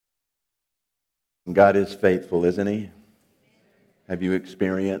God is faithful, isn't He? Have you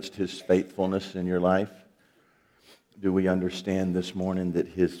experienced His faithfulness in your life? Do we understand this morning that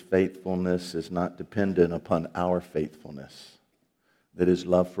His faithfulness is not dependent upon our faithfulness? That His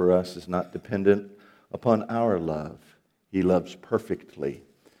love for us is not dependent upon our love. He loves perfectly,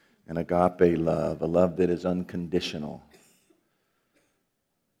 an agape love, a love that is unconditional.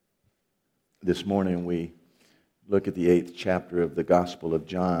 This morning we look at the 8th chapter of the Gospel of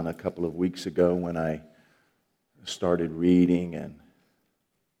John. A couple of weeks ago when I started reading and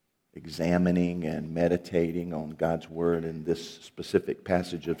examining and meditating on God's Word in this specific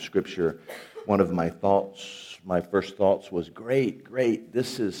passage of Scripture, one of my first thoughts was, great,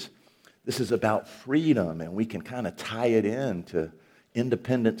 this is about freedom, and we can kind of tie it in to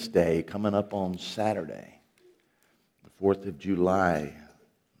Independence Day coming up on Saturday, the 4th of July,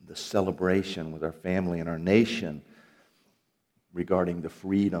 the celebration with our family and our nation regarding the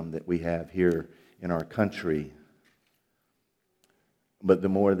freedom that we have here in our country. But the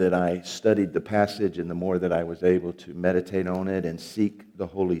more that I studied the passage and the more that I was able to meditate on it and seek the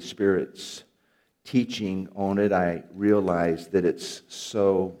Holy Spirit's teaching on it, I realized that it's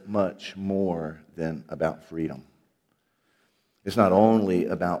so much more than about freedom. It's not only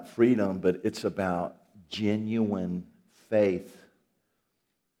about freedom, but it's about genuine faith.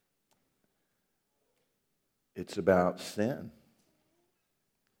 It's about sin.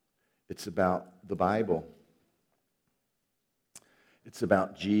 It's about the Bible. It's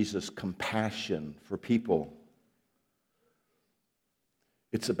about Jesus' compassion for people.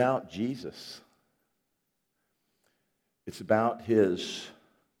 It's about Jesus. It's about His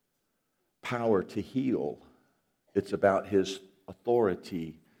power to heal. It's about His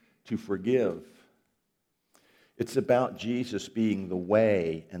authority to forgive. It's about Jesus being the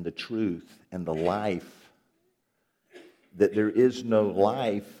way and the truth and the life. That there is no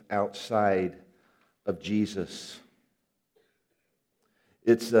life outside of Jesus.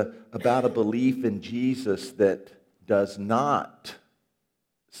 It's about a belief in Jesus that does not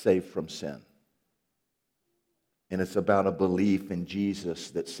save from sin. And it's about a belief in Jesus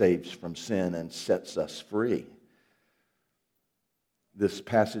that saves from sin and sets us free. This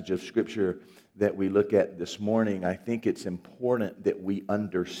passage of Scripture that we look at this morning, I think it's important that we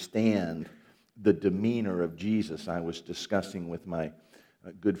understand the demeanor of Jesus. I was discussing with my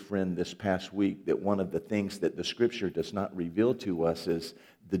good friend this past week that one of the things that the Scripture does not reveal to us is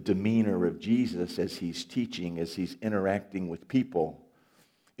the demeanor of Jesus as He's teaching, as He's interacting with people.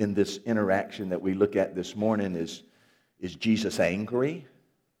 In this interaction that we look at this morning, is Jesus angry?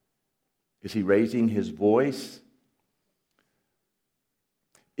 Is He raising His voice?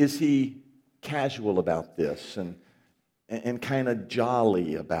 Is He casual about this and kind of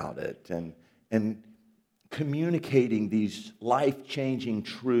jolly about it and communicating these life-changing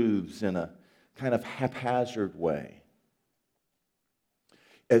truths in a kind of haphazard way?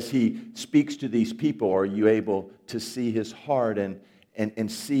 As He speaks to these people, are you able to see His heart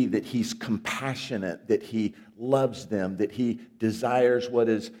and see that He's compassionate, that He loves them, that He desires what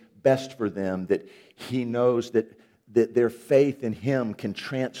is best for them, that He knows that their faith in Him can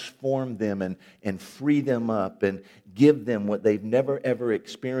transform them and free them up and give them what they've never ever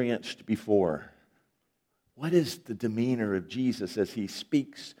experienced before? What is the demeanor of Jesus as He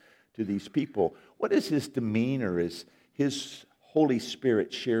speaks to these people? What is His demeanor as His Holy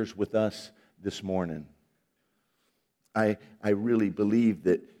Spirit shares with us this morning? I really believe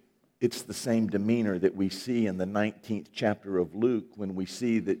that it's the same demeanor that we see in the 19th chapter of Luke when we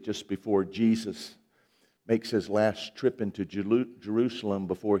see that just before Jesus makes His last trip into Jerusalem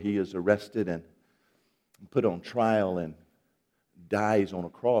before He is arrested and put on trial and dies on a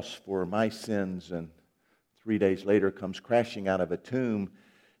cross for my sins, and 3 days later comes crashing out of a tomb.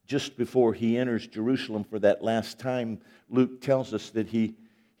 Just before He enters Jerusalem for that last time, Luke tells us that he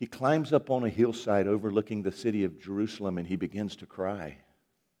climbs up on a hillside overlooking the city of Jerusalem and He begins to cry.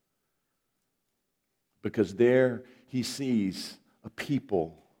 Because there He sees a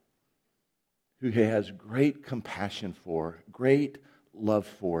people who He has great compassion for, great love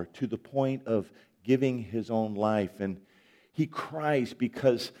for, to the point of giving His own life. And He cries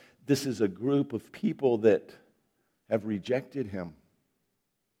because this is a group of people that have rejected Him.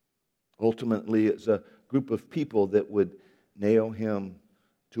 Ultimately, it's a group of people that would nail Him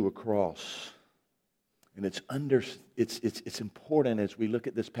to a cross. And it's important as we look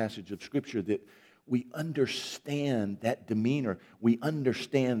at this passage of Scripture that we understand that demeanor. We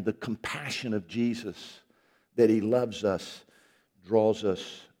understand the compassion of Jesus, that He loves us, draws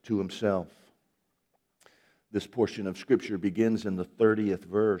us to Himself. This portion of Scripture begins in the 30th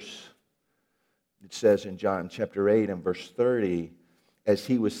verse. It says in John chapter 8 and verse 30, as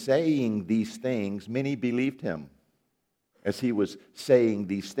he was saying these things, many believed him. As he was saying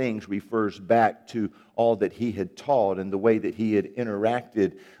these things refers back to all that he had taught and the way that he had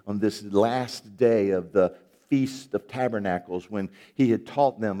interacted on this last day of the Feast of Tabernacles, when he had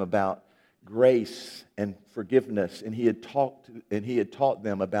taught them about grace and forgiveness, and he had taught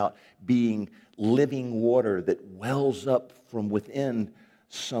them about being living water that wells up from within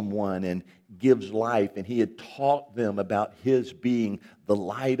someone and gives life, and he had taught them about his being the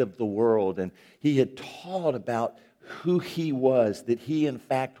light of the world, and he had taught about who he was, that he in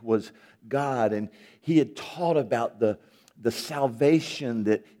fact was God, and he had taught about the salvation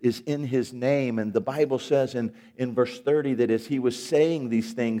that is in his name. And the Bible says in verse 30 that as he was saying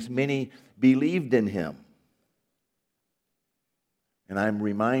these things, many believed in him. And I'm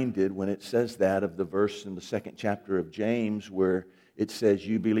reminded when it says that of the verse in the 2nd chapter of James where it says,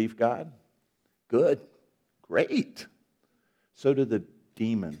 you believe God? Good. Great. So do the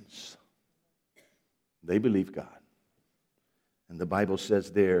demons. They believe God. And the Bible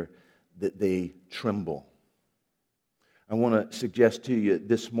says there that they tremble. I want to suggest to you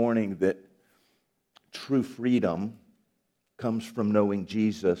this morning that true freedom comes from knowing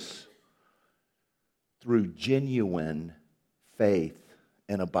Jesus through genuine faith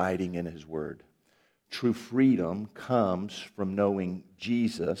and abiding in his word. True freedom comes from knowing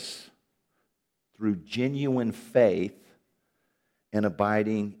Jesus through genuine faith and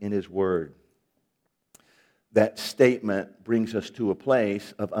abiding in his word. That statement brings us to a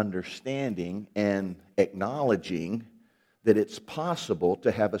place of understanding and acknowledging that it's possible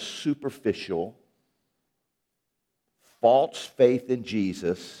to have a superficial, false faith in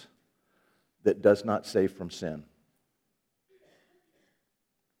Jesus that does not save from sin.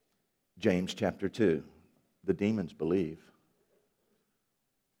 James chapter 2, the demons believe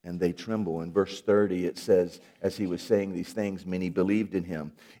and they tremble. In verse 30 it says, as he was saying these things, many believed in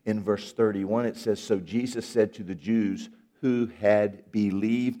him. In verse 31 it says, so Jesus said to the Jews who had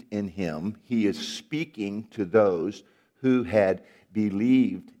believed in him, he is speaking to those who had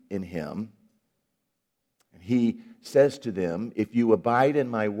believed in him. And he says to them, if you abide in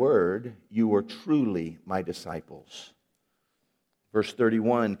my word, you are truly my disciples. Verse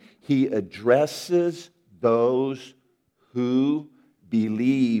 31, he addresses those who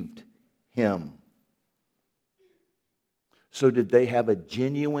believed him. So did they have a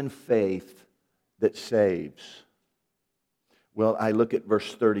genuine faith that saves? Well, I look at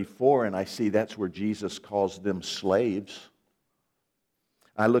verse 34 and I see that's where Jesus calls them slaves.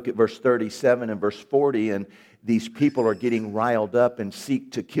 I look at verse 37 and verse 40 and these people are getting riled up and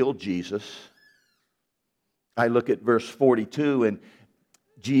seek to kill Jesus. I look at verse 42 and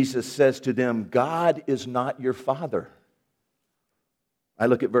Jesus says to them, God is not your father. I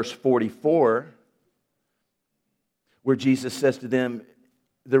look at verse 44 where Jesus says to them,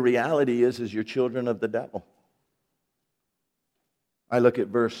 the reality is you're children of the devil. I look at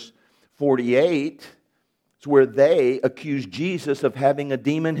verse 48, it's where they accuse Jesus of having a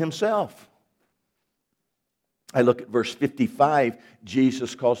demon himself. I look at verse 55,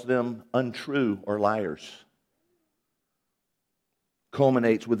 Jesus calls them untrue or liars.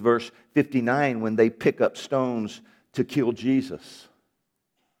 Culminates with verse 59 when they pick up stones to kill Jesus.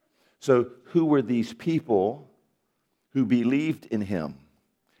 So who were these people who believed in him?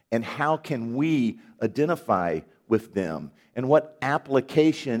 And how can we identify with them? And what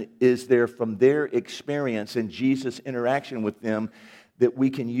application is there from their experience and Jesus' interaction with them that we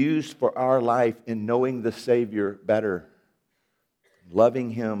can use for our life in knowing the Savior better, loving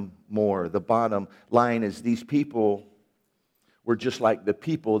him more? The bottom line is these people were just like the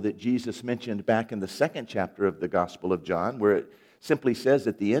people that Jesus mentioned back in the 2nd chapter of the Gospel of John, where it simply says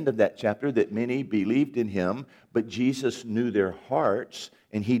at the end of that chapter that many believed in him, but Jesus knew their hearts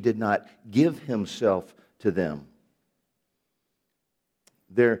and he did not give himself to them.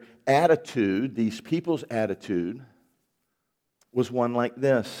 Their attitude, these people's attitude, was one like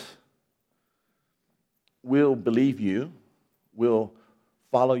this. We'll believe you, we'll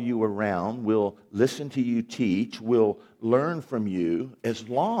follow you around, we'll listen to you teach, we'll learn from you as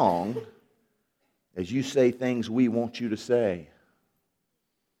long as you say things we want you to say.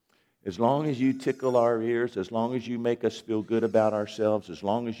 As long as you tickle our ears, as long as you make us feel good about ourselves, as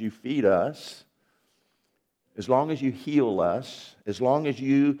long as you feed us, as long as you heal us, as long as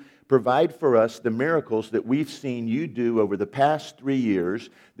you provide for us the miracles that we've seen you do over the past 3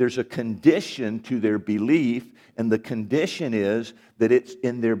 years, there's a condition to their belief, and the condition is that it's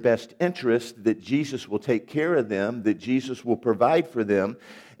in their best interest, that Jesus will take care of them, that Jesus will provide for them,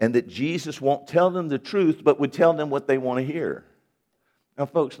 and that Jesus won't tell them the truth, but would tell them what they want to hear. Now,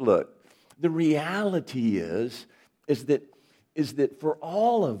 folks, look, the reality is that is that for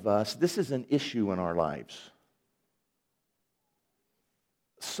all of us, this is an issue in our lives.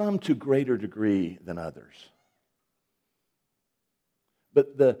 Some to greater degree than others.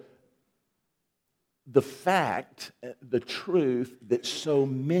 But the fact, the truth that so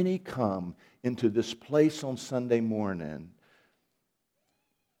many come into this place on Sunday morning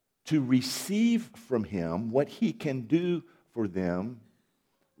to receive from Him what He can do for them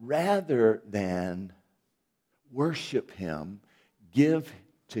rather than worship Him, give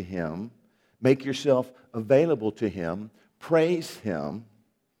to Him, make yourself available to Him, praise Him,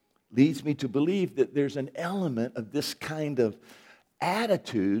 leads me to believe that there's an element of this kind of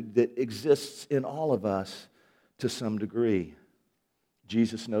attitude that exists in all of us to some degree.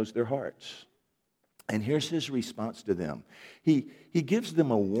 Jesus knows their hearts. And here's His response to them. He gives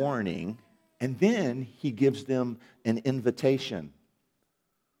them a warning, and then He gives them an invitation.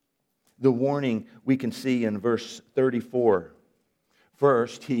 The warning we can see in verse 34.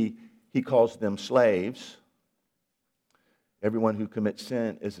 First, he calls them slaves. Everyone who commits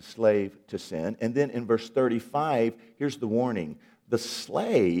sin is a slave to sin. And then in verse 35, here's the warning. The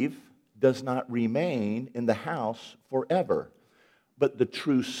slave does not remain in the house forever, but the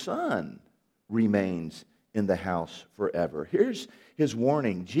true son remains in the house forever. Here's His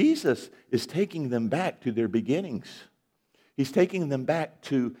warning. Jesus is taking them back to their beginnings. He's taking them back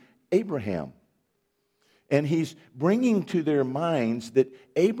to Abraham. And He's bringing to their minds that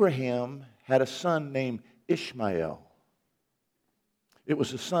Abraham had a son named Ishmael. It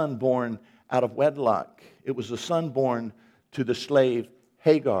was a son born out of wedlock. It was a son born to the slave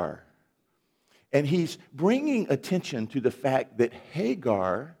Hagar. And He's bringing attention to the fact that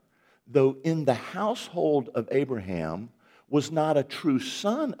Hagar, though in the household of Abraham, was not a true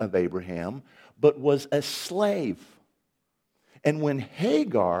son of Abraham, but was a slave. And when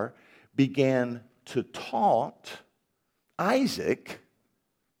Hagar began to taunt Isaac,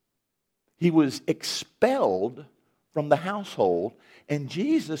 he was expelled from the household. And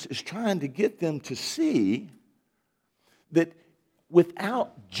Jesus is trying to get them to see that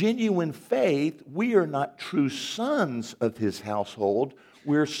without genuine faith, we are not true sons of His household.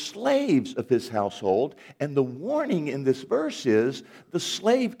 We're slaves of His household. And the warning in this verse is the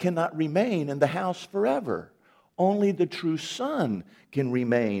slave cannot remain in the house forever. Only the true son can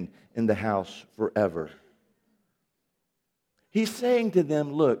remain in the house forever. He's saying to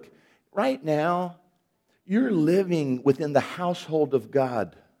them, look, right now, you're living within the household of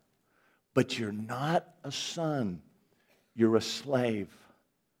God, but you're not a son. You're a slave.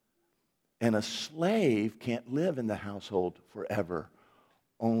 And a slave can't live in the household forever.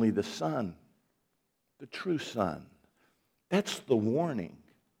 Only the son, the true son. That's the warning.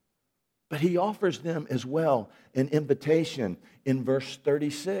 But He offers them as well an invitation in verse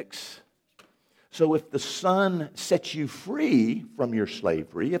 36. So if the Son sets you free from your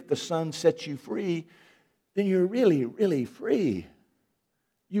slavery, if the Son sets you free, then you're really, really free.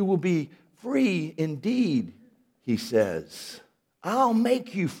 You will be free indeed, He says. I'll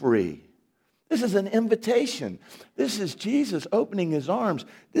make you free. This is an invitation. This is Jesus opening His arms.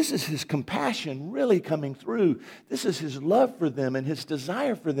 This is His compassion really coming through. This is His love for them and His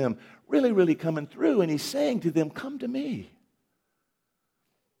desire for them really, really coming through. And He's saying to them, come to me.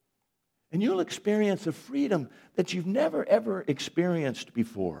 And you'll experience a freedom that you've never, ever experienced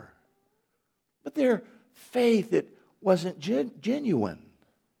before. But their faith, it wasn't genuine.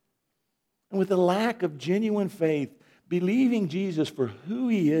 And with a lack of genuine faith, believing Jesus for who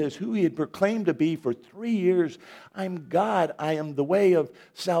He is, who He had proclaimed to be for 3 years. I'm God. I am the way of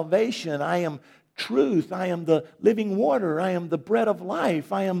salvation. I am truth. I am the living water. I am the bread of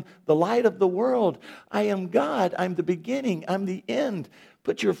life. I am the light of the world. I am God. I'm the beginning. I'm the end.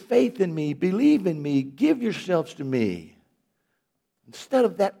 Put your faith in me. Believe in me. Give yourselves to me. Instead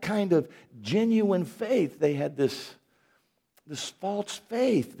of that kind of genuine faith, they had this false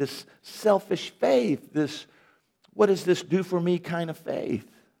faith, this selfish faith, this what does this do for me kind of faith.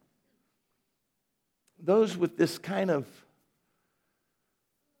 Those with this kind of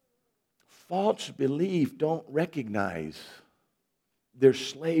false belief don't recognize their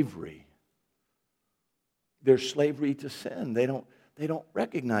slavery. Their slavery to sin. They don't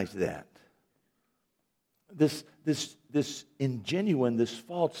recognize that. This ingenuine, this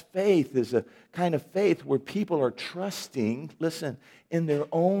false faith is a kind of faith where people are trusting, listen, in their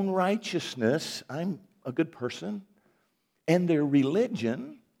own righteousness. I'm a good person. And their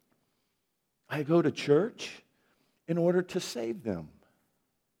religion, I go to church in order to save them.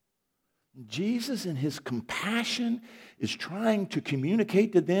 Jesus in His compassion is trying to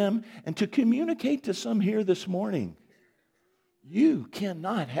communicate to them and to communicate to some here this morning. You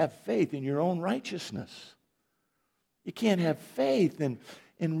cannot have faith in your own righteousness. You can't have faith in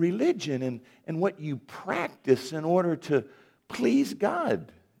religion and what you practice in order to please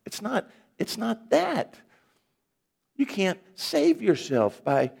God. It's not that. You can't save yourself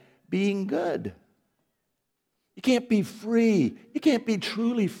by being good. You can't be free. You can't be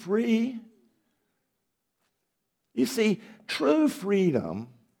truly free. You see, true freedom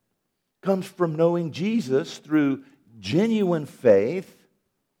comes from knowing Jesus through genuine faith.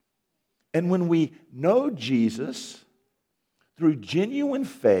 And when we know Jesus through genuine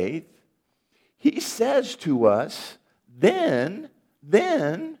faith, He says to us, then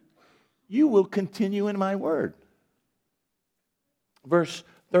you will continue in my word. Verse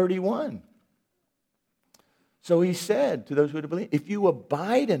 31. So He said to those who believe, if you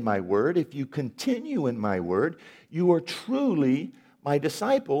abide in my word, if you continue in my word, you are truly my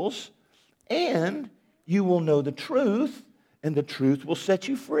disciples, and you will know the truth, and the truth will set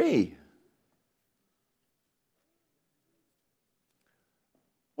you free.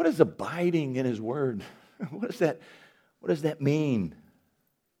 What is abiding in His word? What does that mean?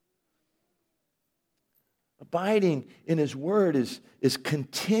 Abiding in His word is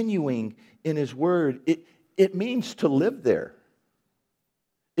continuing in His word. It means to live there.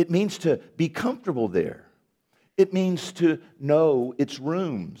 It means to be comfortable there. It means to know its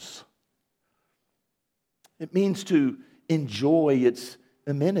rooms. It means to enjoy its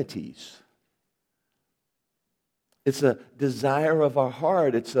amenities. It's a desire of our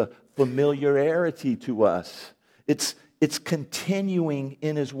heart. It's a familiarity to us. It's continuing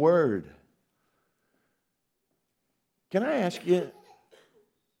in His word. Can I ask you,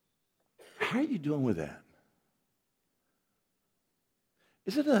 how are you doing with that?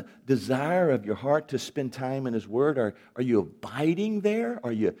 Is it a desire of your heart to spend time in His word? Are you abiding there?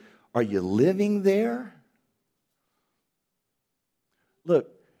 Are you living there? Look,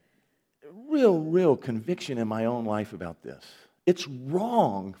 real conviction in my own life about this. It's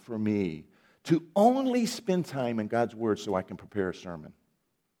wrong for me to only spend time in God's word so I can prepare a sermon.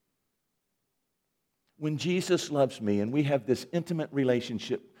 When Jesus loves me and we have this intimate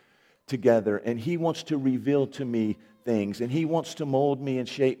relationship together and He wants to reveal to me things and He wants to mold me and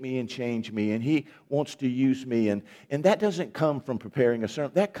shape me and change me and He wants to use me and that doesn't come from preparing a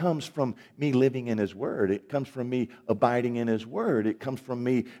sermon. That comes from me living in His word. It comes from me abiding in His word. It comes from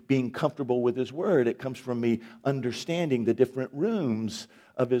me being comfortable with His word. It comes from me understanding the different rooms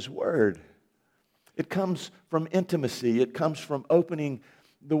of His word. It comes from intimacy. It comes from opening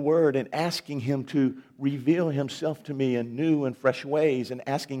the word and asking Him to reveal Himself to me in new and fresh ways and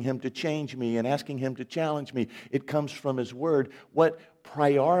asking Him to change me and asking Him to challenge me. It comes from His word. What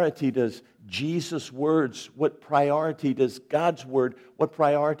priority does Jesus' words, what priority does God's word, what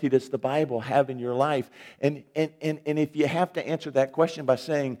priority does the Bible have in your life? And if you have to answer that question by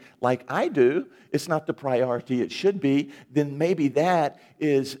saying, like I do, it's not the priority it should be, then maybe that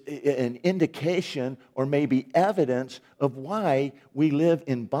is an indication or maybe evidence of why we live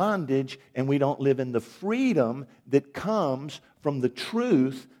in bondage and we don't live in the freedom that comes from the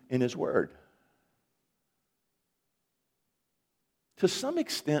truth in His word. To some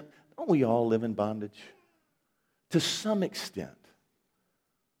extent, don't we all live in bondage? To some extent.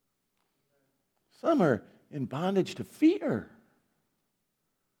 Some are in bondage to fear.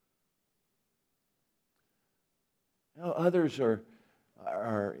 Others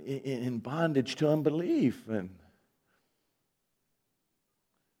are in bondage to unbelief and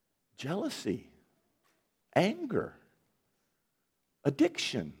jealousy, anger,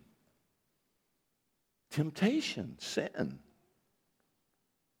 addiction, temptation, sin.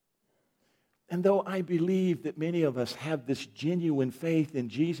 And though I believe that many of us have this genuine faith in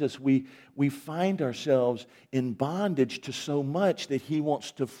Jesus, we find ourselves in bondage to so much that He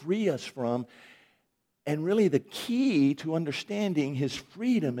wants to free us from. And really the key to understanding His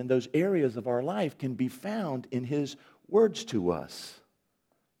freedom in those areas of our life can be found in His words to us,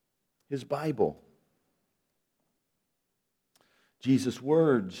 His Bible. Jesus'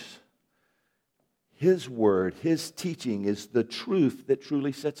 words, His word, His teaching is the truth that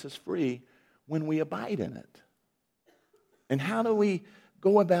truly sets us free when we abide in it. And how do we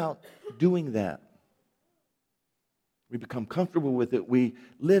go about doing that? We become comfortable with it, we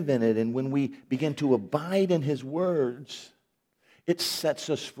live in it, and when we begin to abide in His words, it sets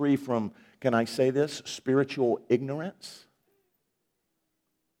us free from, can I say this, spiritual ignorance.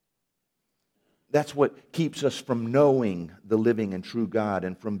 That's what keeps us from knowing the living and true God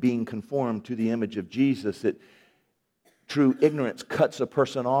and from being conformed to the image of Jesus. True ignorance cuts a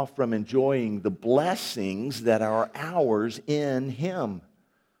person off from enjoying the blessings that are ours in Him.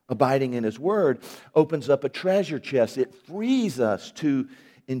 Abiding in His word opens up a treasure chest. It frees us to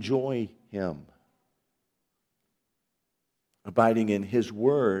enjoy Him. Abiding in His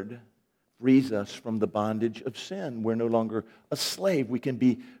Word frees us from the bondage of sin. We're no longer a slave. We can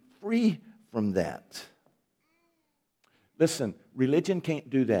be free from that. Listen, religion can't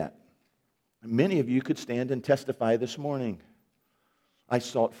do that. Many of you could stand and testify this morning. I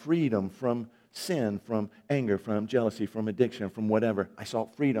sought freedom from sin, from anger, from jealousy, from addiction, from whatever. I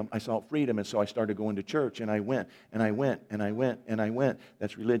sought freedom, and so I started going to church, and I went, and I went, and I went, and I went.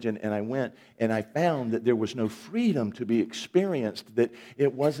 That's religion, and I went, and I found that there was no freedom to be experienced, that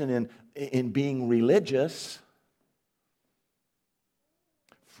it wasn't in being religious.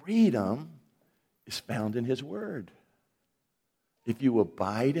 Freedom is found in His Word. If you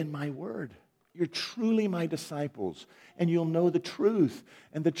abide in my Word, you're truly my disciples, and you'll know the truth,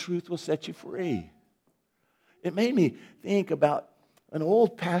 and the truth will set you free. It made me think about an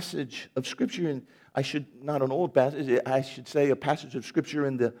old passage of Scripture, and not an old passage, I should say a passage of Scripture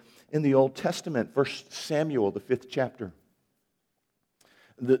in the Old Testament, 1 Samuel, the 5th chapter.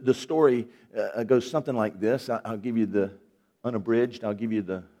 The story goes something like this. I'll give you the unabridged, I'll give you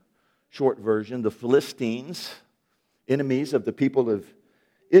the short version. The Philistines, enemies of the people of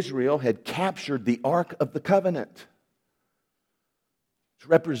Israel, had captured the Ark of the Covenant. It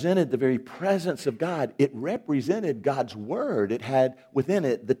represented the very presence of God. It represented God's Word. It had within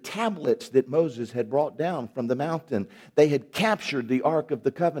it the tablets that Moses had brought down from the mountain. They had captured the Ark of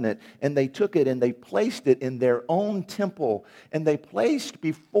the Covenant, and they took it and they placed it in their own temple. And they placed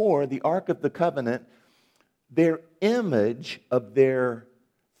before the Ark of the Covenant their image of their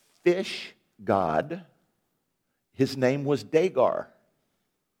fish god. His name was Dagon.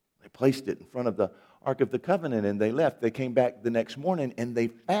 They placed it in front of the Ark of the Covenant, and they left. They came back the next morning, and they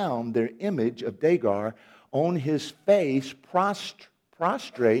found their image of Dagon on his face,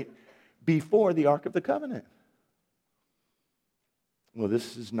 prostrate before the Ark of the Covenant. Well,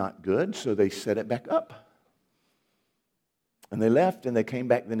 this is not good, so they set it back up. And they left, and they came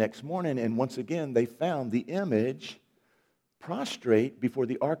back the next morning, and once again, they found the image prostrate before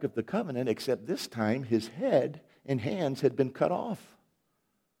the Ark of the Covenant, except this time his head and hands had been cut off.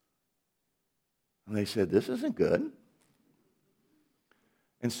 And they said, this isn't good.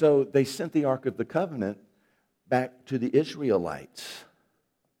 And so they sent the Ark of the Covenant back to the Israelites.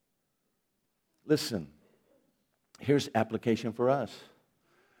 Listen, here's application for us.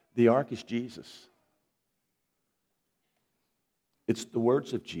 The Ark is Jesus. It's the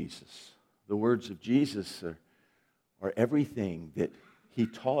words of Jesus. The words of Jesus are everything that He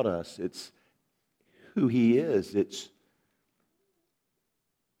taught us. It's who He is. It's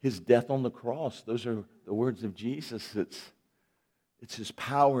His death on the cross. Those are the words of Jesus. It's His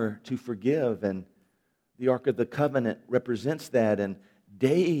power to forgive. And the Ark of the Covenant represents that. And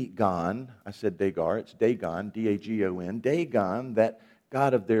Dagon, I said Dagar, it's Dagon, D-A-G-O-N. Dagon, that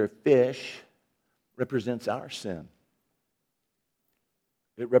god of their fish, represents our sin.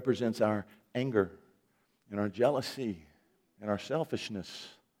 It represents our anger and our jealousy and our selfishness.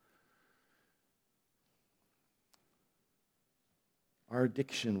 Our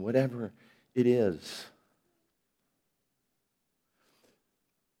addiction, whatever it is.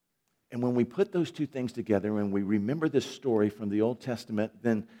 And when we put those two things together and we remember this story from the Old Testament,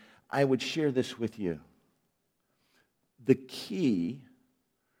 then I would share this with you. The key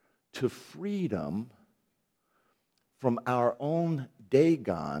to freedom from our own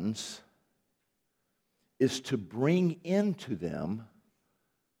Dagons is to bring into them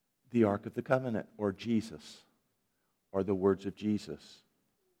the Ark of the Covenant, or Jesus, or the words of Jesus.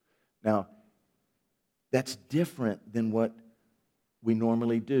 Now, that's different than what we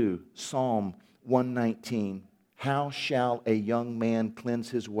normally do. Psalm 119, how shall a young man cleanse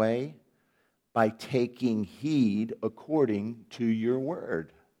his way? By taking heed according to your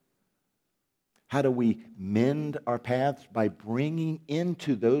word. How do we mend our paths? By bringing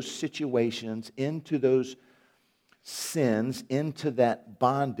into those situations, into those sins, into that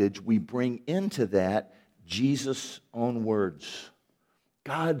bondage, we bring into that Jesus' own words,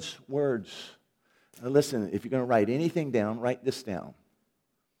 God's words. Now listen, if you're going to write anything down, write this down.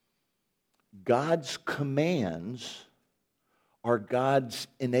 God's commands are God's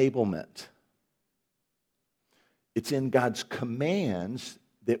enablement. It's in God's commands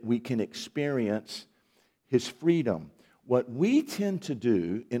that we can experience His freedom. What we tend to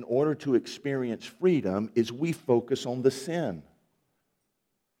do in order to experience freedom is we focus on the sin.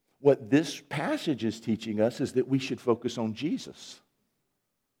 What this passage is teaching us is that we should focus on Jesus.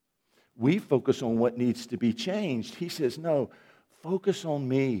 We focus on what needs to be changed. He says, no, focus on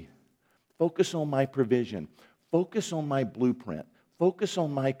me. Focus on my provision. Focus on my blueprint. Focus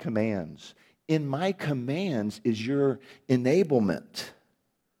on my commands. In my commands is your enablement.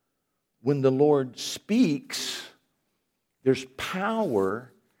 When the Lord speaks, There's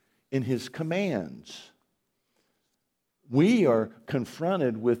power in His commands. We are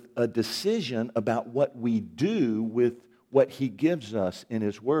confronted with a decision about what we do with what He gives us in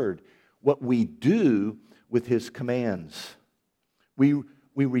His Word, what we do with His commands. We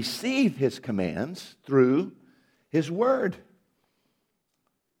receive His commands through His Word,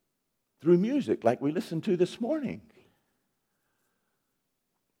 through music like we listened to this morning,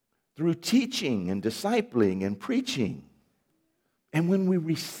 through teaching and discipling and preaching. And when we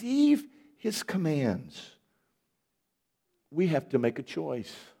receive His commands, we have to make a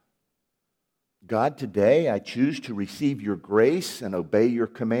choice. God, today I choose to receive your grace and obey your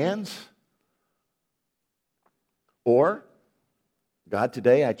commands. Or, God,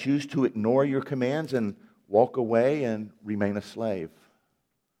 today I choose to ignore your commands and walk away and remain a slave.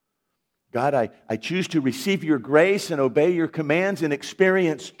 God, I choose to receive your grace and obey your commands and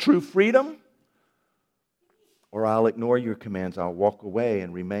experience true freedom. Or I'll ignore your commands, I'll walk away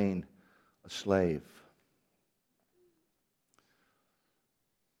and remain a slave.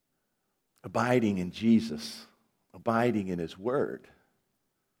 Abiding in Jesus, abiding in His Word,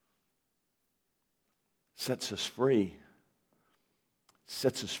 sets us free.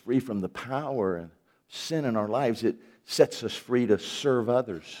 Sets us free from the power and sin in our lives. It sets us free to serve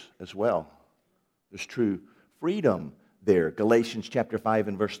others as well. There's true freedom there. Galatians chapter 5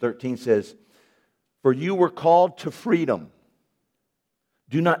 and verse 13 says, "For you were called to freedom.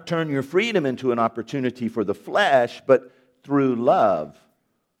 Do not turn your freedom into an opportunity for the flesh, but through love,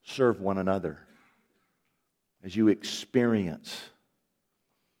 serve one another." As you experience.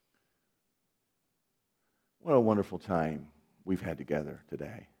 What a wonderful time we've had together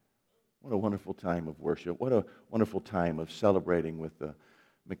today. What a wonderful time of worship. What a wonderful time of celebrating with the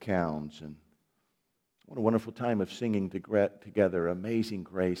McCowns. And what a wonderful time of singing together Amazing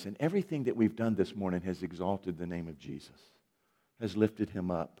Grace. And everything that we've done this morning has exalted the name of Jesus, has lifted Him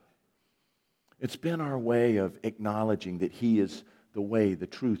up. It's been our way of acknowledging that He is the way, the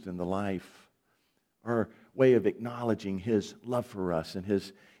truth, and the life. Our way of acknowledging His love for us and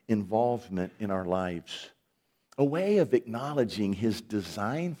His involvement in our lives. A way of acknowledging His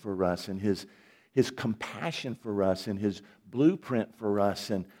design for us and His compassion for us and His blueprint for us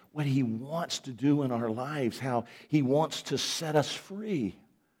and what He wants to do in our lives, how He wants to set us free.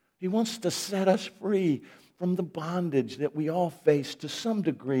 He wants to set us free from the bondage that we all face to some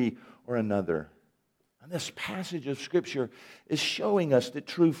degree or another. And this passage of Scripture is showing us that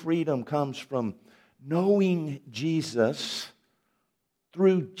true freedom comes from knowing Jesus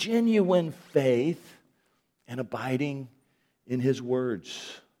through genuine faith and abiding in His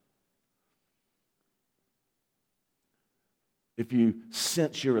words. If you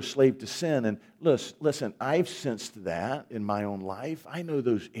sense you're a slave to sin, and listen, I've sensed that in my own life. I know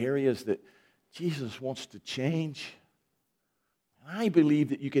those areas that Jesus wants to change. I believe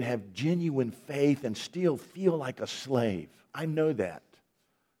that you can have genuine faith and still feel like a slave. I know that.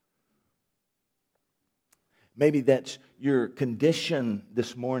 Maybe that's your condition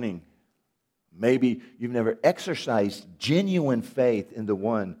this morning. Maybe you've never exercised genuine faith in the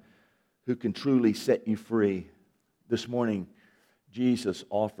one who can truly set you free. This morning, Jesus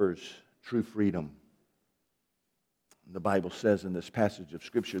offers true freedom. The Bible says in this passage of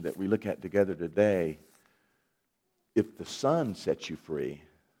Scripture that we look at together today, if the Son sets you free,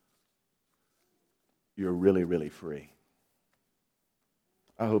 you're really, really free.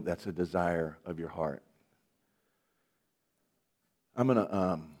 I hope that's a desire of your heart. I'm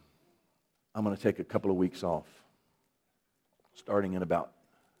gonna take a couple of weeks off, starting in about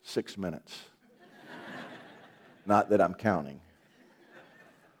 6 minutes. Not that I'm counting.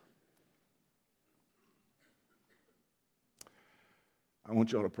 I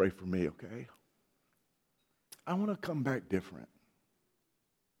want y'all to pray for me, okay? I want to come back different.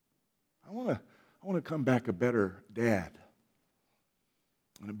 I want to come back a better dad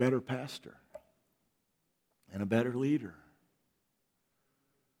and a better pastor and a better leader.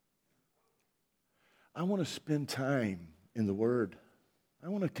 I want to spend time in the Word. I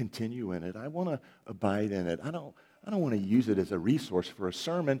want to continue in it. I want to abide in it. I don't want to use it as a resource for a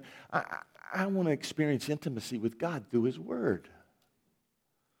sermon. I want to experience intimacy with God through His Word.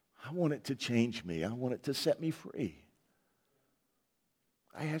 I want it to change me. I want it to set me free.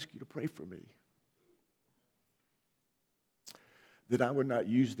 I ask you to pray for me. That I would not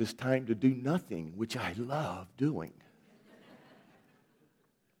use this time to do nothing, which I love doing.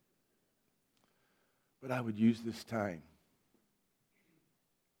 But I would use this time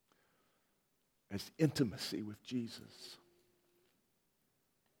as intimacy with Jesus.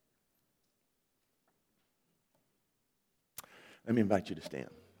 Let me invite you to stand.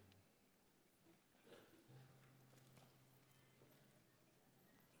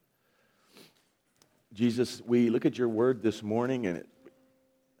 Jesus, we look at your word this morning and it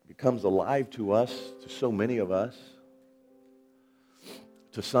becomes alive to us, to so many of us.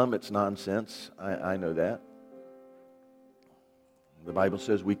 To some, it's nonsense. I know that. The Bible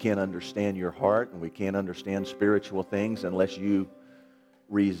says we can't understand your heart and we can't understand spiritual things unless you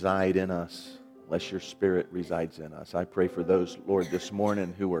reside in us, unless your Spirit resides in us. I pray for those, Lord, this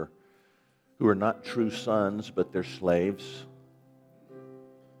morning who are not true sons, but they're slaves.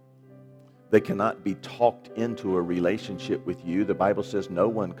 They cannot be talked into a relationship with you. The Bible says no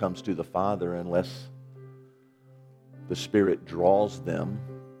one comes to the Father unless the Spirit draws them.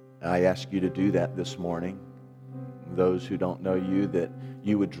 I ask you to do that this morning. Those who don't know you, that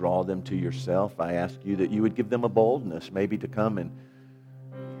you would draw them to yourself. I ask you that you would give them a boldness, maybe to come and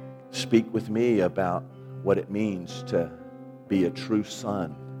speak with me about what it means to be a true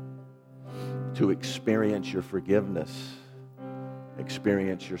son, to experience your forgiveness,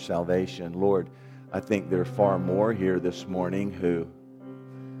 experience your salvation. Lord, I think there are far more here this morning who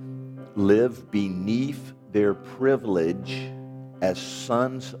live beneath their privilege as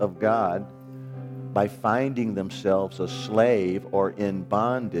sons of God by finding themselves a slave or in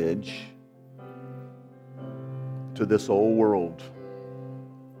bondage to this old world,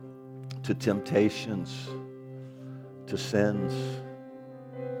 to temptations, to sins.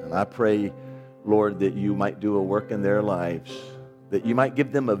 And I pray, Lord, that you might do a work in their lives, that you might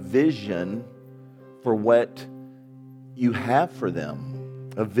give them a vision for what you have for them,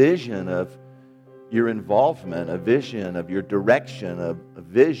 a vision of your involvement, a vision of your direction, a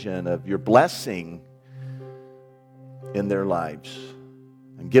vision of your blessing in their lives.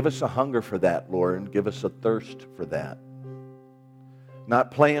 And give us a hunger for that, Lord, and give us a thirst for that.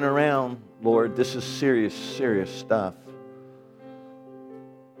 Not playing around, Lord. This is serious, serious stuff.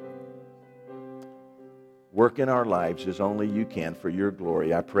 Work in our lives as only you can for your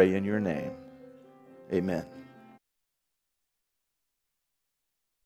glory. I pray in your name. Amen.